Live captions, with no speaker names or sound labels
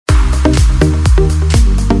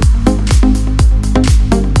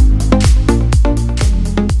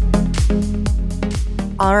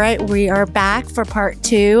right, we are back for part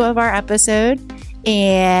 2 of our episode.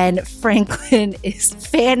 And Franklin is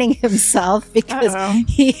fanning himself because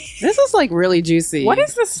this is like really juicy. What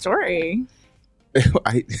is the story?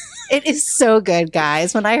 It is so good,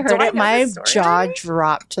 guys. When I heard it, my jaw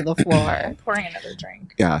dropped to the floor. I'm pouring another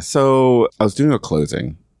drink. Yeah, so I was doing a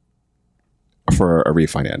closing for a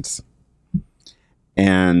refinance.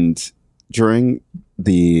 And during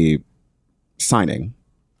the signing,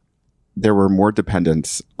 there were more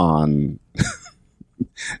dependents on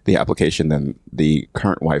the application than the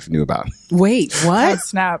current wife knew about. Wait, what? Oh,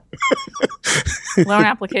 snap. Loan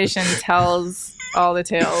application tells all the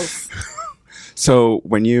tales. So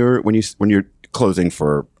when you're closing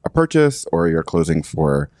for a purchase or you're closing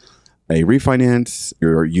for a refinance,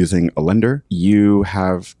 you're using a lender, you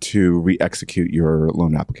have to re-execute your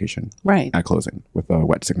loan application at closing with a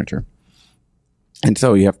wet signature. And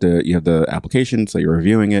so you have the application, so you're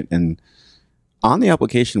reviewing it, and on the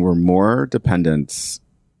application were more dependents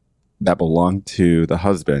that belonged to the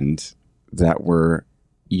husband that were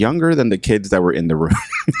younger than the kids that were in the room.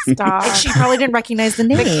 Stop. And she probably didn't recognize the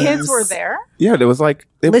names. The kids were there? Yeah, it was like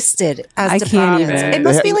listed as dependents. It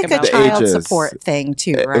must be like a child support thing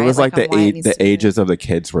too, right? It was like the ages of the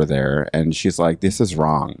kids were there, and she's like, "This is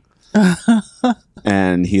wrong,"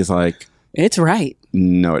 and he's like, "It's right."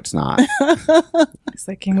 No, it's not. It's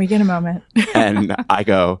like, can we get a moment? And I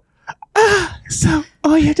go, so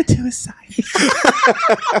all you have to do is sign.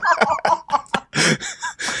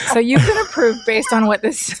 So you can approve based on what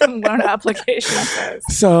this loan application says.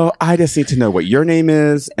 So I just need to know what your name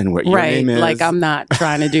is and what your name is. Like, I'm not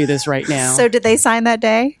trying to do this right now. So did they sign that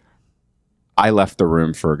day? I left the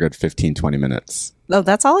room for a good 15, 20 minutes. Oh,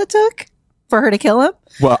 that's all it took for her to kill him?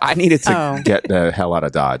 Well, I needed to get the hell out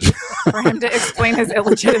of Dodge. For him to explain his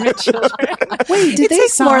illegitimate children. Wait, did they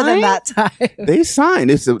sign? More than that time? They signed.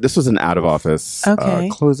 This was an out-of-office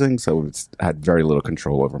closing, so it had very little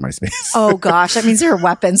control over my space. Oh, gosh. That means there are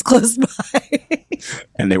weapons close by.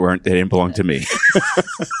 And they didn't belong to me.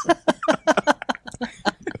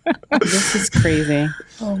 This is crazy.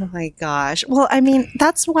 Oh, my gosh. Well, I mean,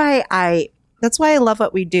 that's why I love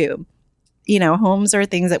what we do. You know, homes are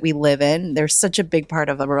things that we live in. They're such a big part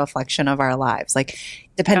of a reflection of our lives. Like,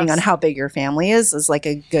 depending on how big your family is like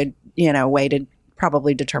a good, way to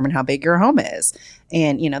probably determine how big your home is.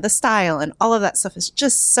 And, the style and all of that stuff is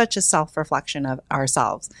just such a self-reflection of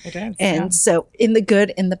ourselves. It is. And so in the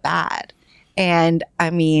good and the bad. And I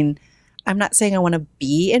mean, I'm not saying I want to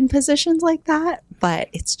be in positions like that, but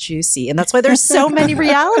it's juicy. And that's why there's so many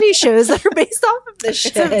reality shows that are based off of this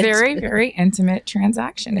shit. It's a very, very intimate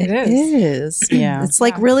transaction. It is. Yeah. It's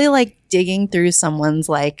like really like digging through someone's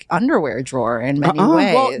like underwear drawer in many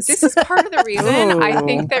ways. Well, this is part of the reason I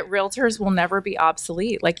think that realtors will never be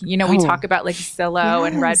obsolete. Like, we talk about like Zillow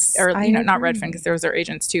and not Redfin because those are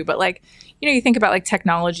agents too, but like, you think about like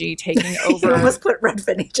technology taking over. You almost put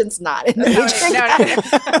Redfin agents not in the agent.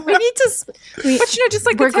 No. We need to. But just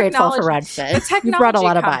like we're grateful for Redfin. The technology you brought a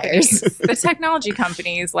lot of buyers. The technology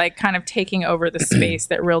companies like kind of taking over the space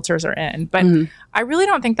that realtors are in. But I really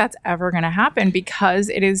don't think that's ever going to happen because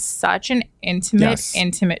it is such an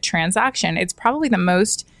intimate transaction. It's probably the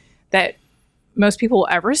most that most people will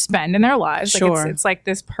ever spend in their lives. Sure. Like it's like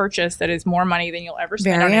this purchase that is more money than you'll ever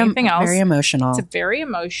spend on anything else. Very emotional. It's very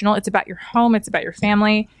emotional. It's about your home. It's about your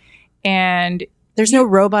family. And there's no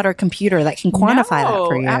robot or computer that can quantify that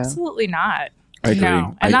for you. Absolutely not. I agree.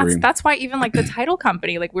 No. And that's why even like the title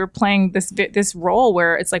company, like we're playing this role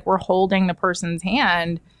where it's like we're holding the person's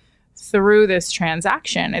hand through this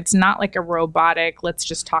transaction. It's not like a robotic, let's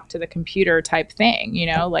just talk to the computer type thing,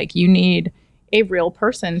 like you need a real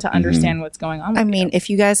person to understand what's going on with you. If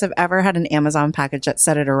you guys have ever had an Amazon package that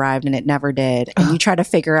said it arrived and it never did, and you try to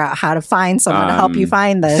figure out how to find someone to help you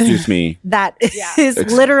find this. Excuse me. That is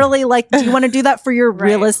literally like, do you want to do that for your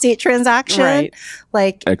real estate transaction? Right.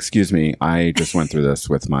 Like, excuse me. I just went through this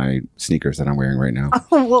with my sneakers that I'm wearing right now.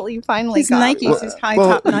 Oh, well, you finally got Nikes. His high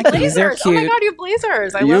top Nikes. Blazers. They're cute. Oh my God, you have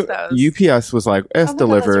blazers. I love those. UPS was like, it's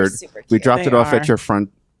delivered. We dropped it off at your front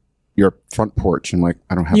porch. I'm like,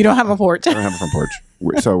 I don't have. You don't have a porch. I don't have a front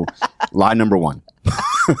porch. So lie number 1.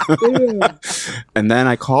 And then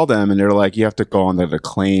I call them and they're like, you have to go on the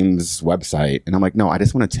claims website. And I'm like, no, I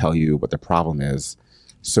just want to tell you what the problem is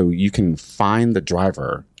so you can find the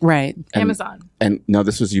driver. Right. Amazon. And no,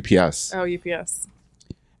 this was UPS. Oh, UPS.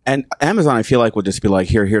 And Amazon, I feel like, will just be like,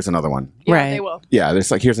 here's another one. Yeah, right. They will. Yeah, there's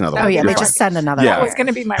like, here's another one. Oh, yeah, You're they fine. just send another Yeah. one. That was going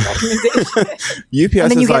to be my recommendation. UPS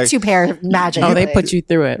And then you is get like, 2 pair magically. Oh, they put you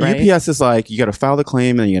through it, right? UPS is like, you got to file the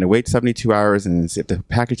claim and you got to wait 72 hours and if the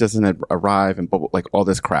package doesn't arrive and like all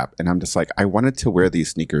this crap. And I'm just like, I wanted to wear these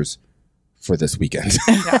sneakers for this weekend.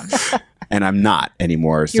 and I'm not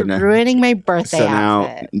anymore. You're ruining my birthday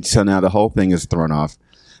outfit. So now the whole thing is thrown off.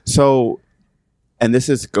 So, and this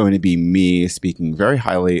is going to be me speaking very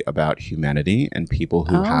highly about humanity and people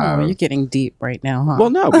who have. You're getting deep right now, huh? Well,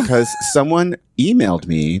 no, because someone emailed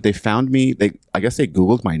me. They found me. I guess they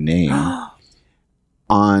Googled my name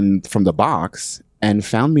from the box and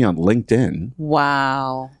found me on LinkedIn.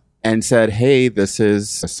 Wow. And said, "Hey, this is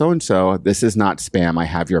so-and-so. This is not spam. I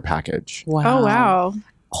have your package." Wow. Oh, wow.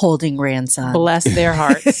 Holding ransom. Bless their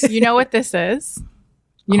hearts. You know what this is?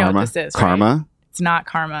 You know what this is, right? Karma? It's not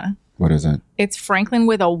karma. What is it? It's Franklin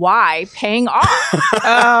with a Y paying off.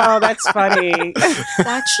 Oh, that's funny.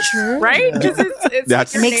 That's true. Right? Because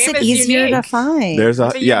it's your makes name it is easier unique. to find. There's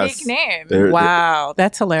It's a unique name. Wow.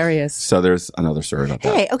 That's hilarious. So there's another story about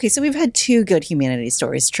that. Hey, okay, so we've had 2 good humanity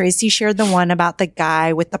stories. Tracy shared the one about the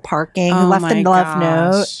guy with the parking who left the love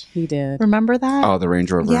note. He did. Remember that? Oh, the Range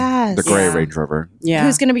Rover. Yes. The gray Yeah. Range Rover. Yeah.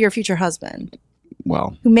 Who's going to be your future husband?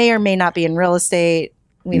 Well, Who may or may not be in real estate.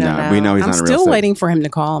 We don't know. we know he's I'm not a real still estate. waiting for him to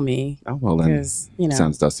call me. Oh, well then. Because, you know.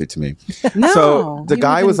 Sounds dusty to me. No. So the he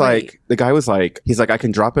guy would've was been like, he's like, I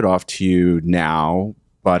can drop it off to you now,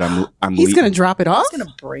 but I'm He's going to drop it off? He's going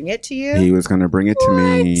to bring it to you? He was going to bring it to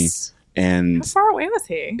me. And How far away was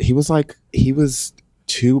he? he was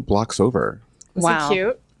 2 blocks over. Was Wow. he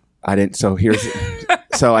cute? I didn't. So here's,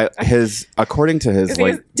 according to his,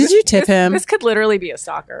 like, Did you tip him? This could literally be a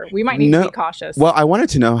stalker. We might need to be cautious. well, I wanted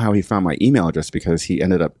to know how he found my email address because he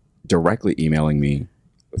ended up directly emailing me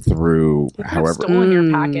through He could have however. stolen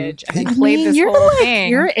your package and then played this you're whole thing.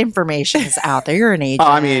 your information is out there. You're an agent.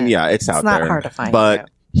 I mean, yeah, it's out not there. hard to find. But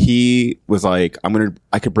he was like,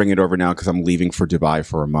 I could bring it over now because I'm leaving for Dubai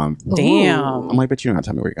for a month. Damn. I'm like, but you don't have to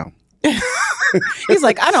tell me where you go. He's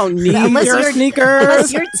like, I don't need Unless your you're- sneakers.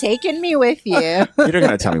 Unless you're taking me with you. You're not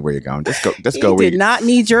gonna tell me where you're going. Just go. He did not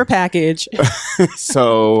need your package.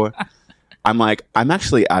 So I'm like, I'm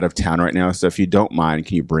actually out of town right now. So if you don't mind,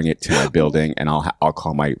 can you bring it to my building and I'll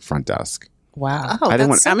call my front desk. Wow. Oh, I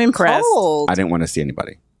didn't that's want- I'm impressed. cold. I didn't want to see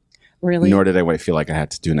anybody. Really? Nor did I feel like I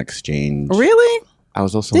had to do an exchange. Really? I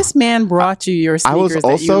was also This man brought you your I was sneakers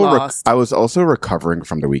that you also lost. I was also recovering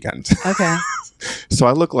from the weekend. Okay. So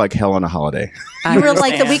I look like hell on a holiday. I You were like, the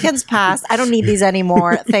understand. weekend's passed. I don't need these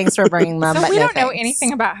anymore. Thanks for bringing them. so but we no don't know thanks.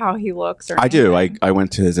 anything about how he looks. Or I do. anything. I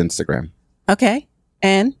went to his Instagram. Okay.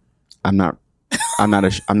 And? I'm not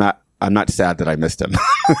sad that I missed him.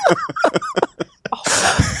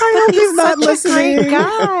 I hope He's not such a great listening.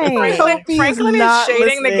 guy. Franklin is not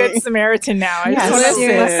shading the listening. Good Samaritan now. I Yes, just want to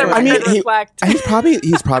seriously. let the I mean, record reflect.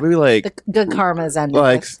 he's probably like The good karma's ended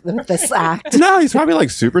Like- with this act. no, he's probably like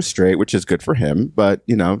super straight, which is good for him. But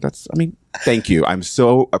thank you. I'm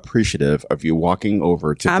so appreciative of you walking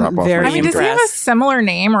over to I'm drop off very my I mean, does he have a impressed. similar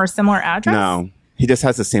name or a similar address? No, he just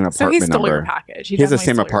has the same So apartment he stole number. your package. He has the definitely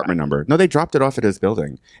same stole your apartment number. No, they dropped it off at his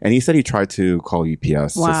building, and he said he tried to call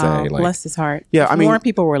UPS to Wow. say like, Bless his heart. yeah, If I mean, more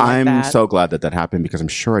people were like I'm that. so glad that happened because I'm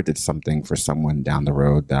sure I did something for someone down the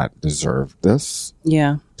road that deserved this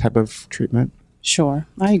Yeah. type of treatment. Sure.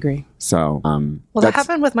 I agree. So, Well, that that's-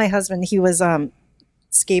 happened with my husband. He was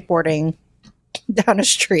skateboarding down a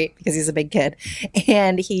street because he's a big kid,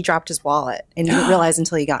 and he dropped his wallet, and he didn't realize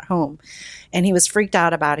until he got home, and he was freaked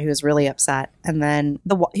out about it. He was really upset, and then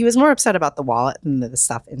he was more upset about the wallet than the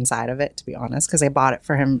stuff inside of it, to be honest, because I bought it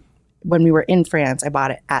for him when we were in France. I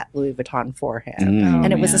bought it at Louis Vuitton for him,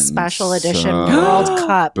 and it was a special edition So- World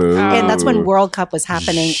Cup, Boo. and that's when World Cup was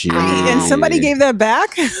happening. Shit. And somebody gave that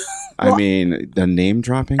back? I mean, the name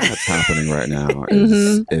dropping that's happening right now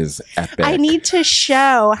is epic. I need to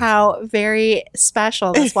show how very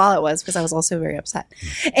special this wallet was because I was also very upset.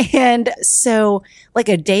 And so, like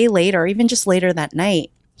a day later, even just later that night,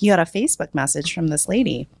 he got a Facebook message from this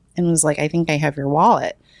lady and was like, I think I have your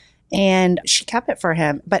wallet. And she kept it for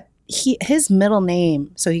him. But his middle name,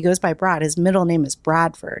 so he goes by Brad, his middle name is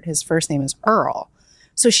Bradford. His first name is Earl.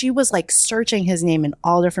 So she was like searching his name in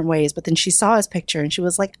all different ways, but then she saw his picture and she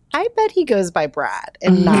was like, I bet he goes by Brad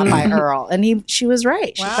and not by Earl. And she was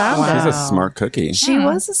right. She found Wow. him. She's a smart cookie. She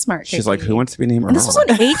was a smart She's cookie. like, who wants to be named Earl? And this was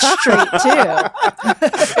on H Street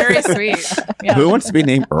too. Very sweet. Yeah. Who wants to be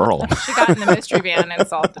named Earl? She got in the mystery van and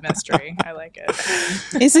solved the mystery. I like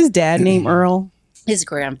it. Is his dad named Earl? His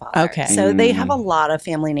grandfather. Okay. So they have a lot of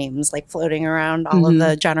family names like floating around all of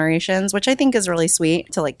the generations, which I think is really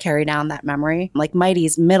sweet to like carry down that memory. Like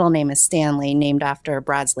Mighty's middle name is Stanley, named after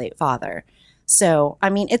Brad's late father. So, I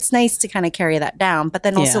mean, it's nice to kind of carry that down, but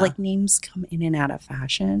then also Yeah. like names come in and out of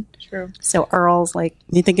fashion. True. So Earl's like,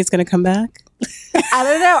 You think it's going to come back? I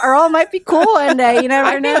don't know. Earl might be cool one day. You never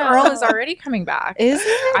I know. think Earl is already coming back. Is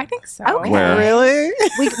it? I think so. Okay. Where? Really?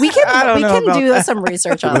 We I don't know can about do that. some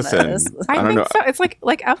research on Listen, this. I I don't think know. so. It's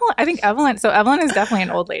like Evelyn. I think Evelyn. So Evelyn is definitely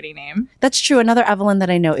an old lady name. That's true. Another Evelyn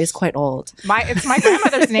that I know is quite old. It's my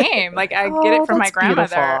grandmother's name. Like I get it from my that's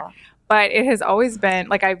grandmother. beautiful. But it has always been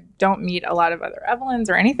like I don't meet a lot of other Evelyns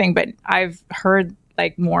or anything, but I've heard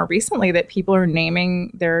like more recently that people are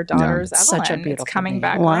naming their daughters It's Evelyn. such a beautiful it's coming name.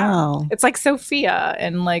 back Wow. around. It's like Sophia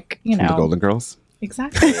and like, you From the know. Golden Girls.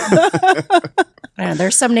 Exactly. I know,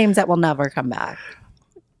 there's some names that will never come back.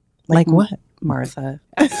 Like what? Martha.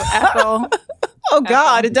 Ethel, Oh,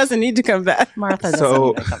 God. It doesn't need to come back. Martha doesn't So-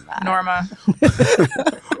 need to come back. Norma,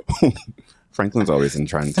 Franklin's always in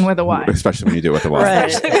trend. and with a Y. Especially when you do it with a Y. Right.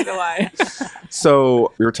 Especially with a Y.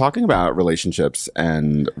 So we were talking about relationships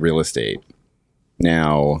and real estate.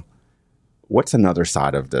 Now, what's another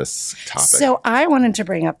side of this topic? So I wanted to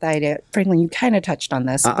bring up the idea, Franklin, you kind of touched on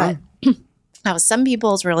this, but how some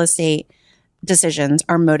people's real estate decisions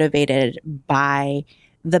are motivated by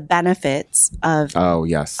the benefits of oh,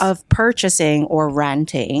 yes. purchasing or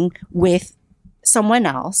renting with someone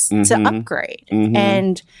else to Mhm. upgrade. Mhm.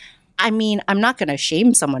 And I mean, I'm not going to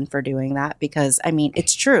shame someone for doing that because I mean,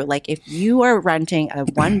 it's true. Like if you are renting a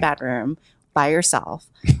 1-bedroom by yourself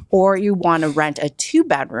or you want to rent a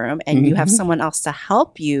 2-bedroom and you have Mhm. someone else to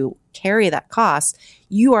help you carry that cost,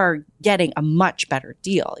 you are getting a much better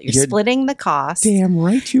deal. You're You're splitting the cost Damn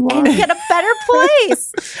right you are. and you get a better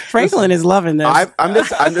place. Franklin is loving this.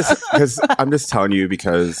 I'm just telling you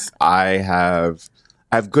because I have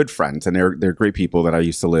good friends and they're great people that I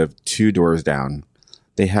used to live 2 doors down.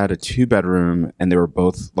 They had a 2-bedroom and they were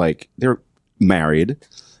both like they're married,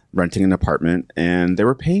 renting an apartment, and they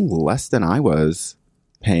were paying less than I was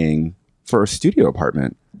paying for a studio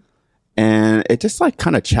apartment. And it just like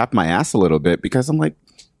kind of chapped my ass a little bit because I'm like,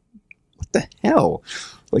 what the hell?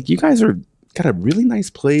 Like you guys are got a really nice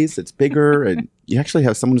place. It's bigger and you actually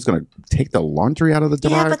have someone who's going to take the laundry out of the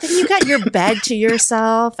dryer. Yeah, but then you got your bed to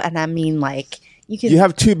yourself. And I mean, like, you can. You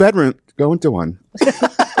have 2 bedrooms. Go into one.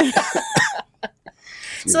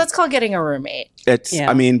 So that's called getting a roommate. It's,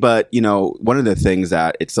 Yeah. I mean, but you know, one of the things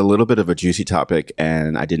that it's a little bit of a juicy topic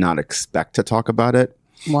and I did not expect to talk about it,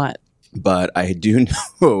 What? but I do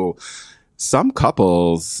know some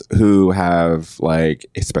couples who have like,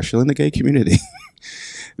 especially in the gay community,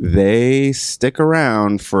 they stick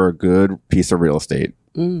around for a good piece of real estate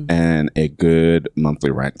and a good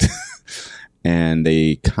monthly rent. And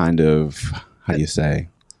they kind of, how do you say,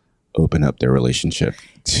 open up their relationship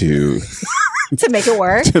to To make it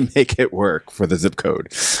work. to make it work for the zip code.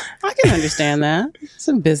 I can understand that. It's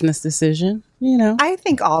a business decision, you know. I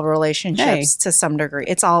think all relationships to some degree,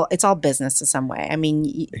 it's all business to some way. I mean,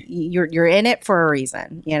 you're in it for a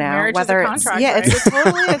reason, you know. Marriage is a contract, yeah, right? it's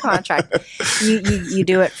totally a contract. You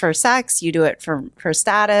do it for sex, you do it for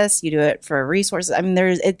status, you do it for resources. I mean,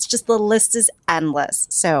 it's just the list is endless.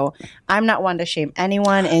 So I'm not one to shame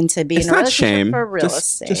anyone into being It's in a not relationship shame, for real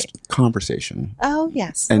just estate. conversation. Oh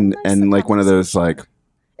yes, And Sometimes the like one of those like,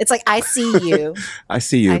 It's like I see you, I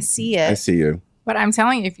see you. I see it. I see you. But I'm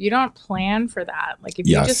telling you, if you don't plan for that, like if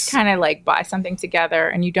Yes. you just kind of like buy something together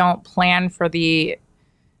and you don't plan for the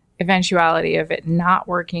eventuality of it not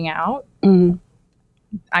working out, Mhm.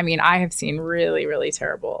 I mean, I have seen really, really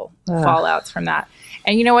terrible Ugh. fallouts from that.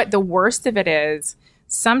 And you know what? The worst of it is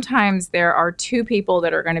sometimes there are 2 people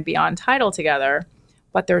that are going to be on title together,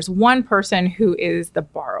 but there's one person who is the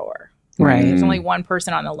borrower. Right. There's only one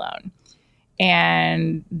person on the loan.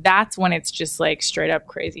 And that's when it's just like straight up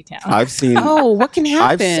crazy town. I've seen. Oh, what can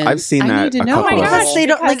happen? I've seen I that need to a know. couple Oh my of gosh. because they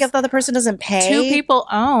don't like Because if the other person doesn't pay. 2 people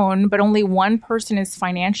own, but only one person is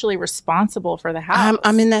financially responsible for the house.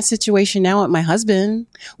 I'm in that situation now with my husband.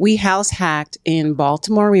 We house hacked in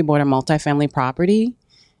Baltimore. We bought a multifamily property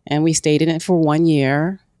and we stayed in it for 1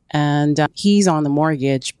 year. And he's on the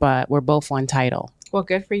mortgage, but we're both on title. Well,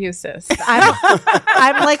 good for you, sis.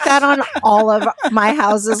 I'm like that on all of my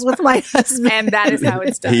houses with my husband, And that is how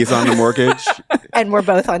it's done. He's on the mortgage. and we're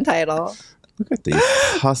both on title. Look at these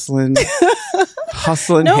hustling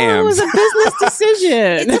No, hams. it was a business decision.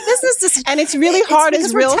 It's a business decision. And it's really It's hard because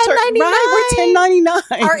as we're realtor. 1099. Right, we're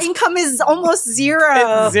 1099. Our income is almost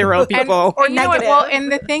zero. Zero people. Or And you know what? negative. Well, and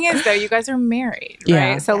the thing is, though, you guys are married,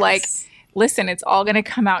 Yeah. right? So, like, listen, it's all going to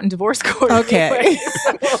come out in divorce court. Okay. anyway.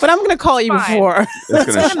 But I'm going to call you Fine. before. It's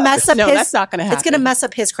It's gonna- gonna mess up No, his. that's not going to happen. It's gonna mess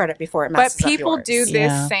up his credit before it But messes people up do yours. this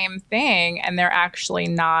Yeah. same thing, and they're actually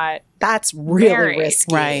not that's really married.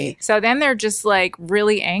 risky. Right. So then they're just like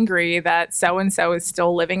really angry that so-and-so is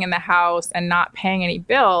still living in the house and not paying any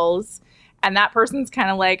bills. And that person's kind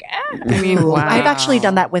of like, I mean, Ooh, Wow. I've actually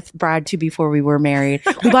done that with Brad too before we were married.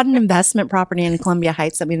 We bought an investment property in Columbia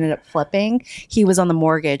Heights that we ended up flipping. He was on the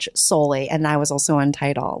mortgage solely, and I was also on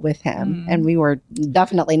title with him. And we were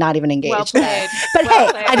definitely not even engaged. well played. But Well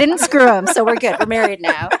hey, played. I didn't screw him, so we're good. We're married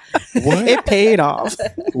now. What? It paid off.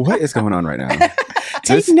 What is going on right now?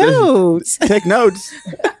 Take notes. Take notes,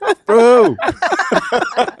 bro.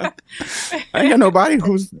 I ain't got nobody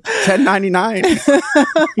who's 1099.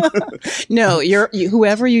 No,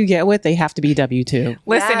 whoever you get with, they have to be W-2.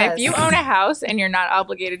 Listen, Yes. if you own a house and you're not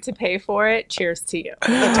obligated to pay for it, cheers to you.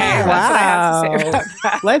 Okay, that's what I have to say about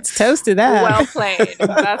that. Let's toast to that. Well played.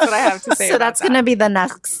 That's what I have to say. So about that's going to be the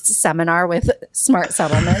next seminar with smart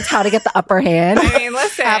settlements, how to get the upper hand. I mean,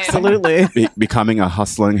 listen. Absolutely. Becoming a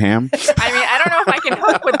hustling ham. I mean, I don't know if I can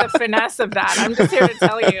hook with the finesse of that. I'm just here to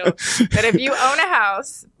tell you that if you own a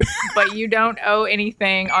house, but you don't owe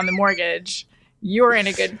anything on the mortgage, you're in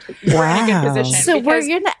a good Wow. position. So we're because-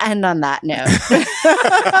 going to end on that note.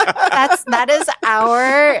 that is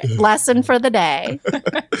our lesson for the day.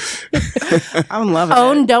 I'm loving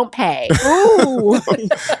Own, it. don't pay. Ooh.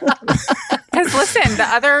 Because listen,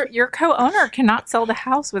 your co-owner cannot sell the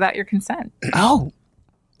house without your consent. Oh,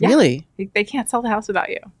 Yeah. really? They can't sell the house without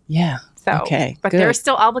you. Yeah. So, Okay, but good. they're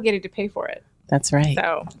still obligated to pay for it. That's right.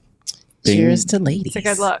 So Cheers to ladies. it's a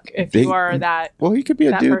good look if Bing. you are that. Well, you could be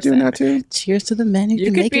a That dude doing that person. too. Cheers to the men who You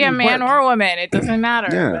can could make be it a man work. or a woman. It doesn't matter.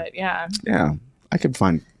 Yeah. But yeah. Yeah, I could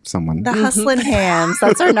find someone. The Hustlin' Hams.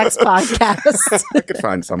 That's our next podcast. I could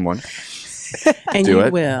find someone. And Do you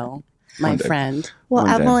it. will, my One day. friend. Well,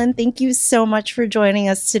 One day. Evelyn, thank you so much for joining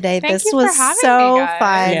us today. Thank This you for was having so me, guys.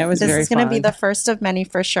 fun. Yeah, it was this very is going to be fun. the first of many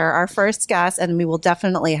for sure. Our first guest, and we will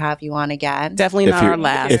definitely have you on again. Definitely not our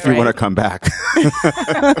last. if you right? want to come back.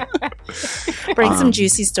 Bring some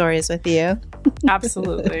juicy stories with you.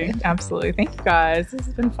 Absolutely. Absolutely. Thank you guys. This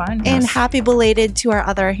has been fun. And happy belated to our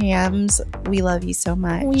other hams. We love you so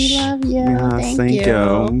much. We love you. Yes, thank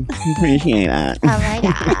you. Appreciate that. Oh my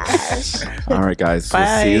gosh. All right, guys. We'll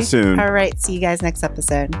Bye. see you soon. All right. See you guys next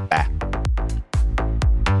episode. Bye.